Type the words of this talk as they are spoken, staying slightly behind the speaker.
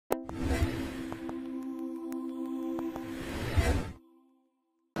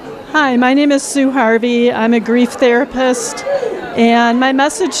Hi, my name is Sue Harvey. I'm a grief therapist, and my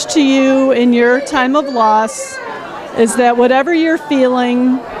message to you in your time of loss is that whatever you're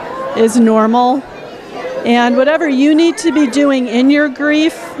feeling is normal, and whatever you need to be doing in your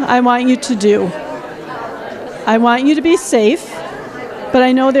grief, I want you to do. I want you to be safe, but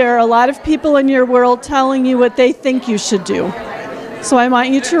I know there are a lot of people in your world telling you what they think you should do. So I want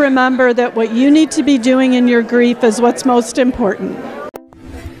you to remember that what you need to be doing in your grief is what's most important.